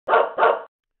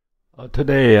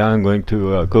Today I'm going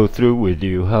to go through with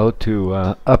you how to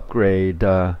upgrade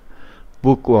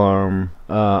Bookworm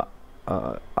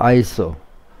ISO.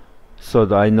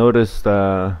 So I noticed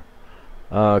a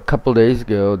couple days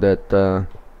ago that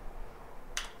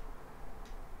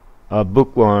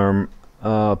Bookworm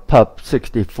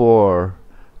Pup64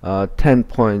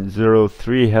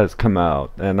 10.03 has come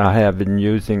out, and I have been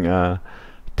using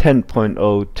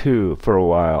 10.02 for a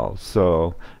while.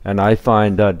 So, and I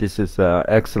find that this is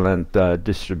excellent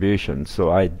distribution.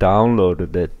 So I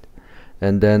downloaded it,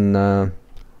 and then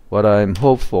what I'm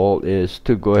hopeful is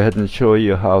to go ahead and show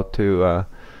you how to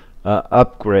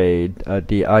upgrade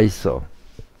the ISO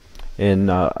in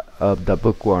of the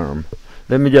Bookworm.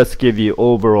 Let me just give you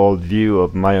overall view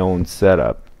of my own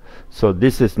setup. So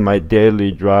this is my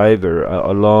daily driver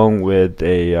along with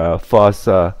a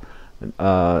Fossa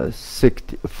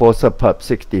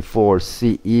Pup64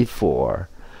 CE4.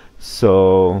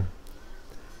 So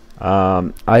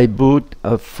I boot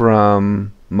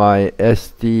from my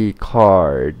SD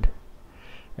card,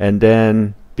 and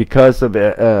then because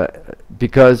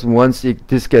once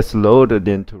this gets loaded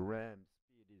into RAM,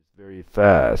 it is very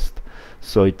fast,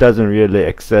 so it doesn't really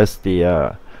access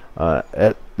the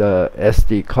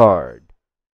SD card.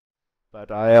 But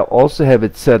I also have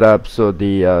it set up so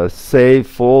the save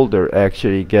folder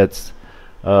actually gets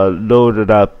loaded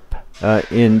up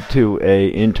into a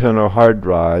internal hard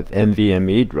drive,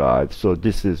 NVMe drive. So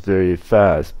this is very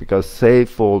fast because save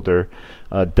folder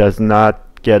does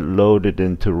not get loaded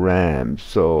into RAM.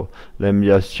 So let me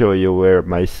just show you where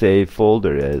my save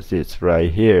folder is. It's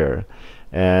right here,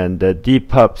 and the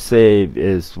dpup save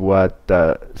is what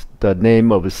the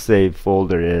name of a save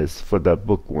folder is for the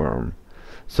Bookworm.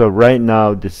 So right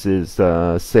now this is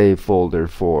a save folder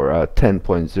for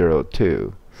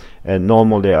 10.02, and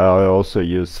normally I also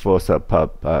use Fossa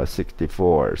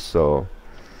Pup64, so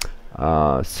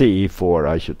CE4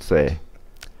 I should say.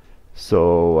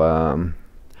 So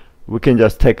we can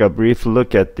just take a brief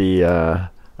look at the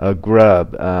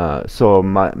grub. So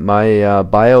my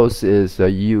BIOS is a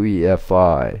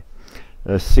UEFI,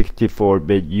 a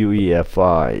 64-bit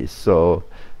UEFI. So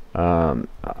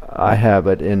I have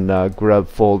it in the grub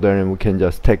folder, and we can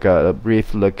just take a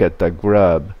brief look at the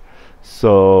grub.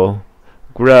 So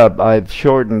grub, I've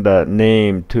shortened the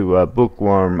name to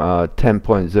Bookworm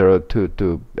 10.02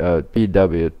 to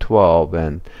BW12,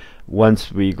 and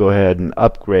once we go ahead and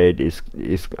upgrade,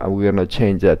 we're gonna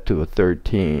change that to a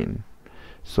 13.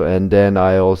 So, and then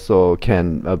I also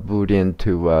can boot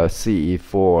into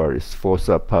CE4. It's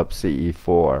Fossa Pup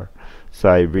CE4. So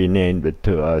I renamed it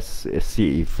to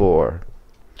CE4.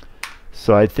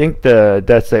 So I think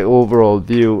that's the overall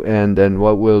view, and then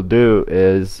what we'll do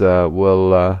is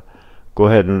we'll go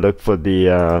ahead and look for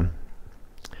the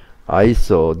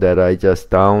ISO that I just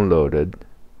downloaded.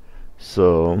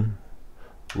 So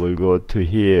we'll go to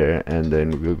here, and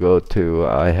then we'll go to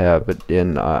I have it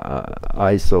in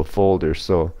ISO folder.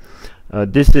 So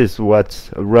this is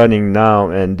what's running now,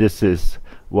 and this is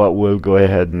what we'll go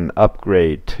ahead and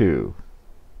upgrade to.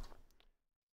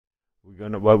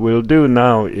 What we'll do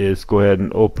now is go ahead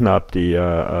and open up the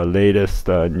latest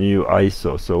new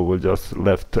ISO. So we'll just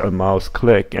left mouse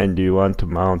click, and do you want to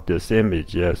mount this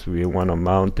image? Yes, we want to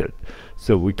mount it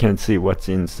so we can see what's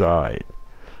inside.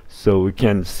 So we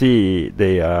can see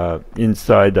the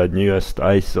inside the newest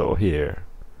ISO here.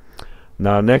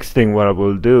 Now next thing what I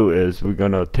will do is we're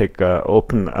gonna take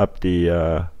open up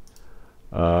the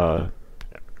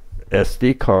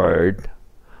SD card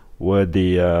where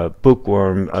the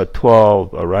Bookworm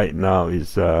 12 right now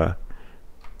is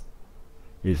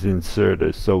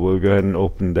inserted. So we'll go ahead and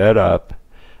open that up,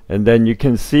 and then you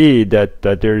can see that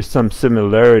there is some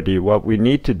similarity. What we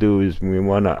need to do is we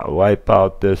want to wipe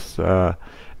out this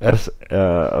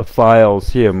files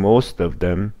here, most of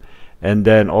them, and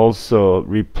then also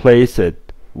replace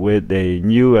it with a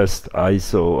newest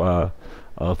ISO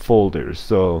folder.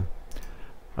 So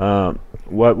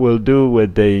what we'll do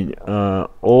with the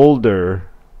older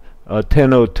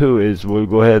 1002 is we'll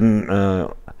go ahead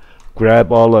and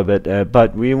grab all of it,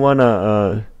 but we want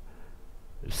to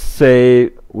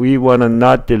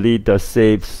not delete the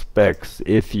save specs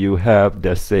if you have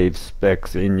the save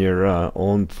specs in your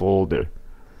own folder.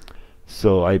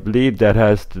 So I believe that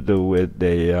has to do with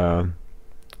the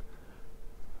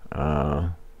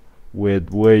with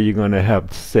where you're gonna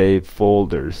have save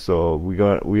folders. So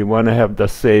we want to have the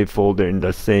save folder in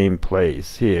the same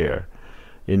place here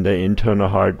in the internal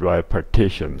hard drive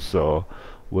partition. So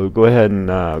we'll go ahead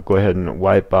and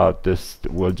wipe out this.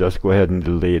 We'll just go ahead and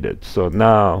delete it. So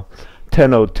now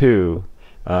 1002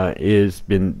 is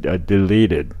been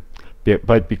deleted.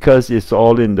 but because it's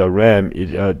all in the RAM,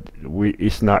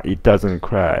 it doesn't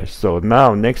crash. So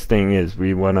now next thing is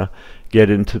we want to get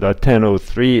into the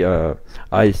 1003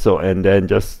 ISO and then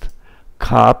just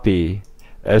copy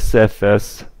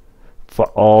SFS for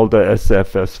all the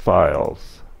SFS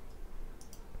files.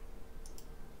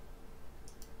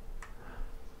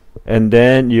 And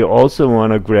then you also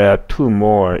want to grab two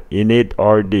more,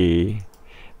 init.rd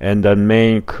and the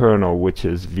main kernel, which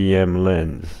is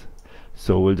vmlins.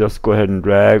 So we'll just go ahead and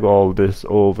drag all this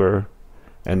over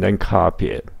and then copy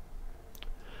it.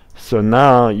 So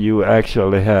now you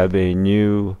actually have a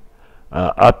new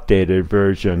updated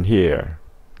version here.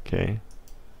 Okay.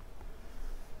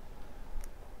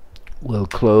 We'll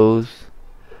close,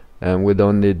 and we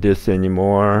don't need this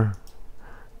anymore.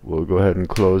 We'll go ahead and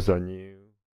close on you.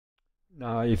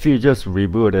 Now if you just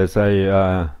reboot, as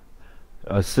I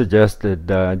suggested,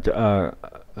 that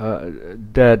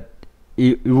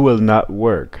it will not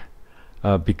work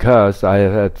because I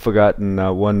had forgotten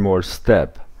one more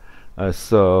step.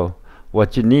 So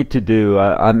what you need to do,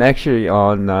 I'm actually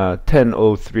on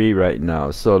 1003 right now,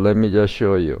 so let me just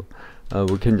show you.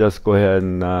 We can just go ahead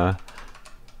and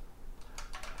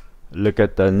look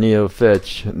at the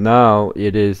neofetch. Now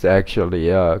it is actually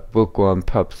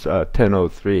BookwormPup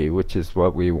 1003, which is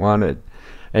what we wanted.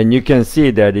 And you can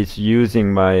see that it's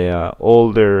using my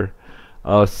older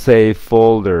save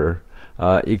folder,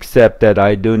 except that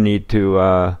I do need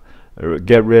to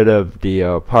get rid of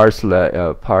the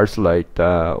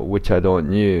parselite, which I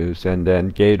don't use, and then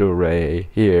gate array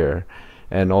here,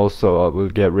 and also I will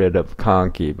get rid of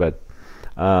conky. But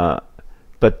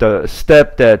the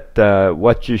step that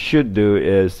what you should do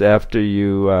is, after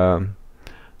you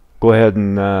go ahead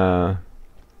and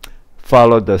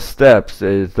follow the steps,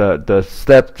 is the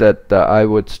step that I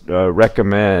would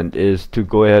recommend is to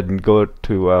go ahead and go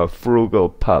to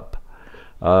FrugalPup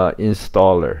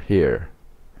installer here.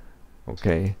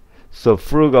 Okay, so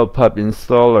FrugalPup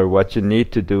installer, what you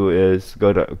need to do is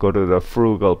go to the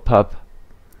FrugalPup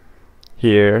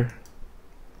here,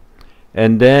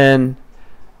 and then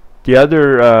the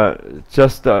other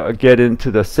just get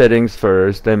into the settings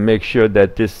first and make sure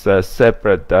that this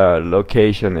separate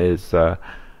location is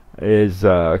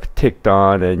ticked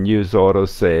on, and use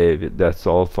autosave. That's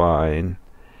all fine.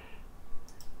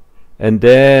 And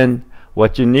then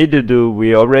what you need to do,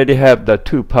 we already have the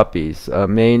two puppies,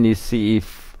 mainly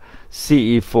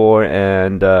CE4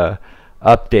 and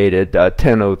updated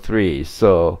 1003.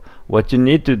 So what you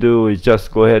need to do is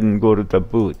just go ahead and go to the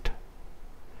boot,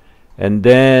 and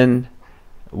then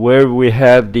where we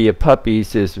have the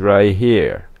puppies is right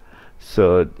here,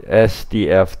 so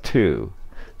SDF2.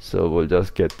 So we'll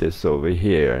just get this over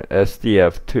here,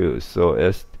 SDF2.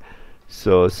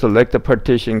 So select the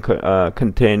partition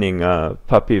containing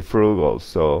puppy frugal.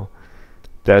 So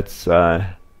that's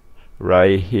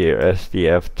right here,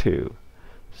 SDF2.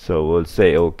 So we'll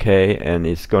say OK, and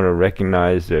it's going to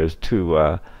recognize there's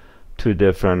two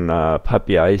different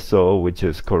puppy ISO, which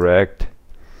is correct.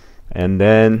 And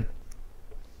then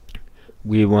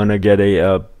we want to get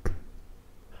a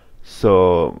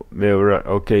so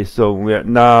okay, so we're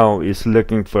now is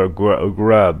looking for a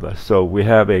grub. So we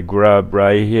have a grub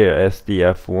right here,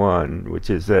 SDF1, which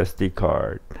is SD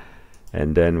card,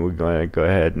 and then we're going to go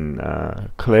ahead and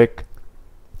click,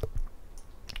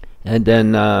 and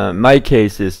then my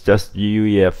case is just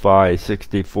UEFI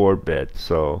 64-bit,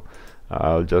 so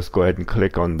I'll just go ahead and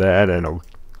click on that and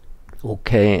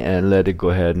OK, and let it go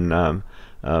ahead and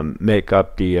make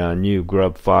up the new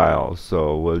grub file.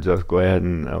 So we'll just go ahead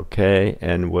and OK,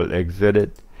 and we'll exit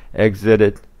it,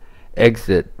 exit,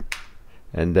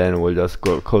 and then we'll just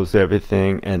close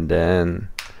everything. And then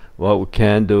what we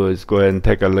can do is go ahead and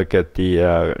take a look at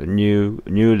the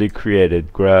newly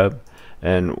created grub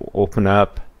and open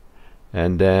up,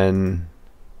 and then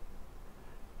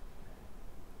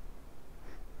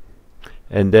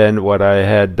what I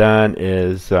had done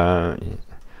is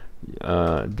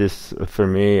this, for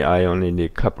me, I only need a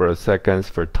couple of seconds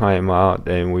for timeout,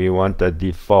 and we want the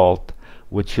default,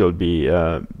 which will be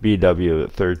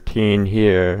BW13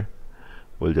 here.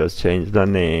 We'll just change the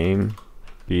name,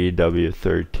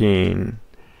 BW13,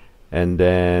 and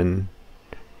then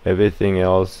everything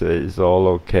else is all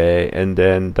okay. And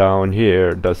then down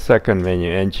here, the second menu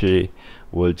entry,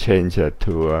 we'll change it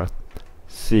to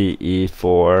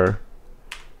CE4,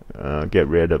 get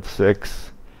rid of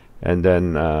 6, and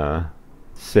then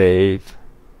save.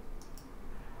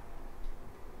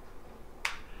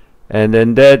 And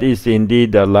then that is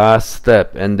indeed the last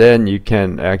step, and then you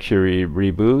can actually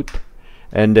reboot,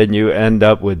 and then you end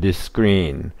up with this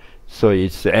screen. So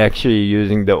it's actually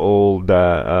using the old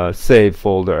save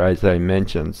folder as I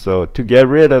mentioned. So to get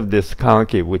rid of this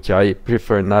conky, which I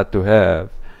prefer not to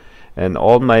have, and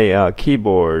all my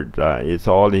keyboard is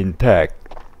all intact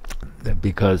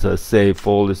because a save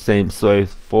folder, same save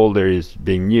folder is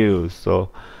being used. So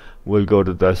we'll go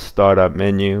to the startup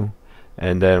menu,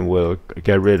 and then we'll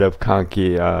get rid of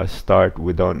conky start.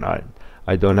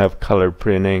 I don't have color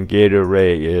printing. Gate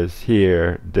array is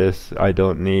here. This I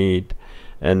don't need.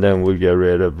 And then we'll get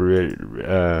rid of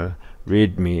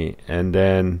readme, and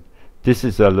then this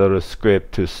is a little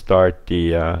script to start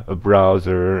the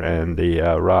browser and the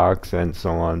rocks and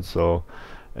so on. So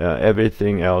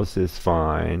everything else is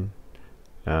fine,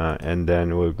 and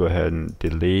then we'll go ahead and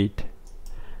delete,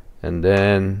 and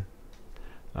then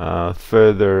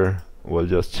further we'll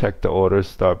just check the auto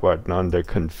start button under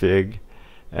config,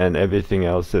 and everything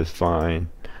else is fine.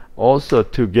 Also,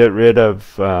 to get rid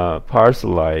of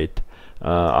Parcelite,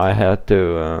 I had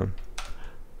to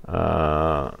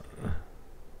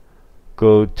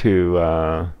go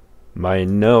to my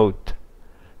note.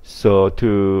 So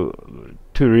to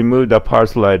remove the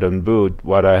Parcelite on boot,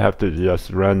 what I have to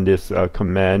just run this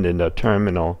command in the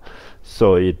terminal,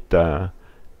 so it deletes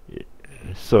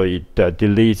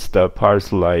the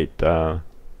Parcelite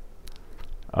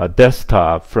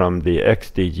desktop from the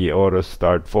XDG auto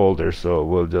start folder. So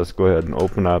we'll just go ahead and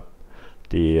open up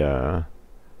the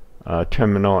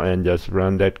terminal and just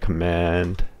run that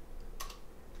command,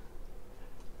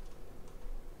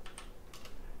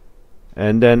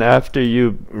 and then after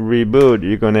you reboot,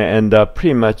 you're going to end up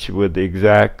pretty much with the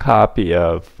exact copy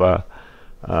of my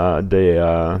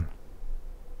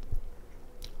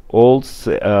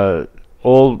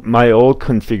old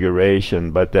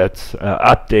configuration, but that's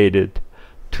updated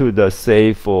to the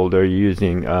save folder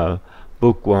using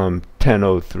Bookworm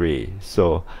 1003.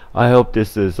 So I hope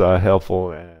this is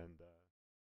helpful.